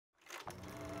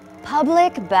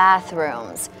Public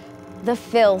bathrooms. The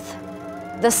filth,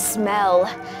 the smell,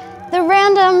 the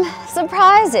random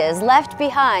surprises left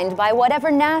behind by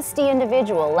whatever nasty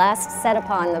individual last set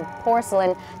upon the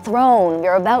porcelain throne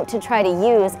you're about to try to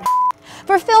use.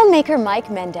 For filmmaker Mike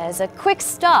Mendez, a quick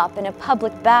stop in a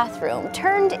public bathroom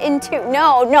turned into,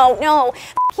 no,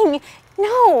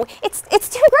 it's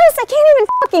too gross, I can't even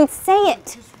fucking say it.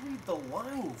 Just read the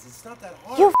lines, it's not that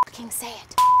hard. You fucking say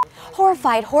it.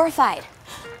 Horrified, horrified,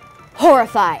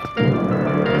 horrified.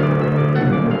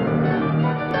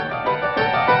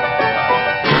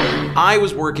 I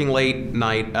was working late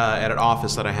night at an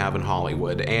office that I have in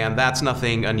Hollywood, and that's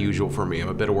nothing unusual for me. I'm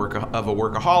a bit of a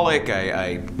workaholic.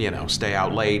 I stay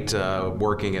out late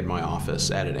working in my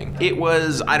office editing. It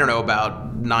was, I don't know,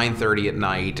 about 9:30 at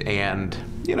night, and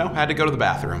had to go to the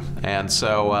bathroom. And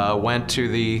so went to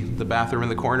the bathroom in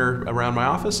the corner around my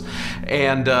office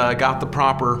and got the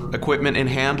proper equipment in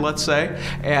hand, let's say,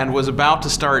 and was about to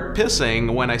start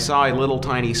pissing when I saw a little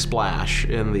tiny splash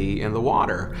in the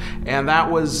water. And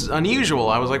that was unusual.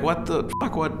 I was like, what the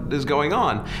fuck, what is going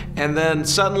on? And then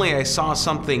suddenly I saw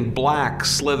something black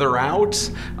slither out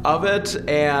of it,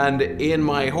 and in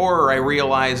my horror I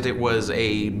realized it was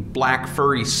a black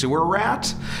furry sewer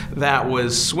rat that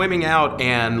was swimming out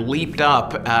and leaped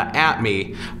up at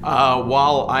me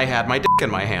while I had my dick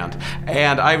in my hand.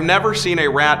 And I've never seen a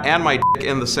rat and my dick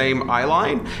in the same eye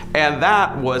line, and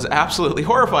that was absolutely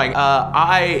horrifying.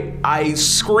 I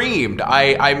screamed.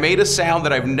 I made a sound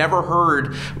that I've never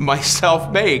heard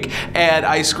myself make, and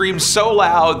I screamed so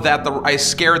loud that I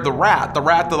scared the rat. The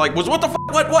rat that was, what the fuck,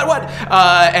 what?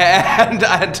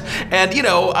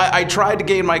 I tried to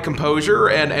gain my composure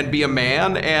and be a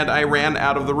man, and I ran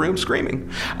out of the room screaming.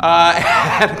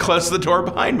 And closed the door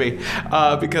behind me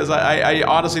because I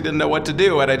honestly didn't know what to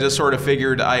do, and I just sort of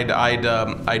figured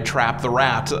I'd trap the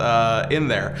rat in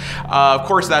there. Of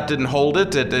course, that didn't hold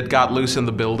it. It got loose in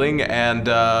the building, and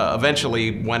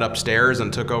eventually went upstairs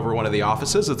and took over one of the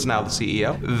offices. It's now the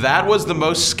CEO. That was the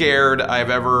most scared I've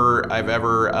ever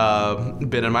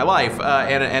been in my life.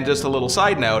 And just a little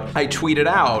side note, I tweeted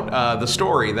out the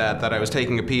story that I was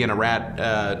taking a pee and a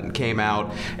rat came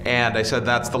out, and I said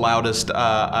that's the loudest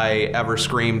I ever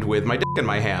screamed with my dick in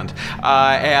my hand.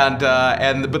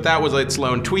 But that was its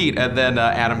lone tweet, and then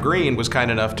Adam Green was kind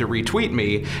enough to retweet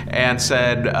me and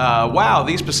said, wow,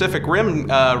 these Pacific Rim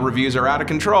reviews are out of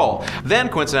control. Then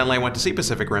coincidentally I went to see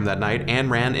Pacific Rim that night and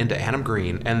ran into Adam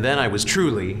Green, and then I was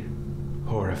truly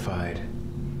horrified.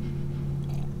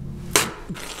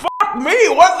 Fuck me,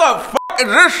 what the fuck is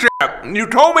this shit? You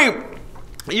told me,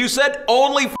 you said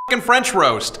only fucking French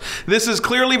roast. This is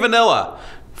clearly vanilla.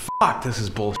 Fuck, this is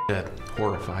bullshit.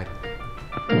 Horrified.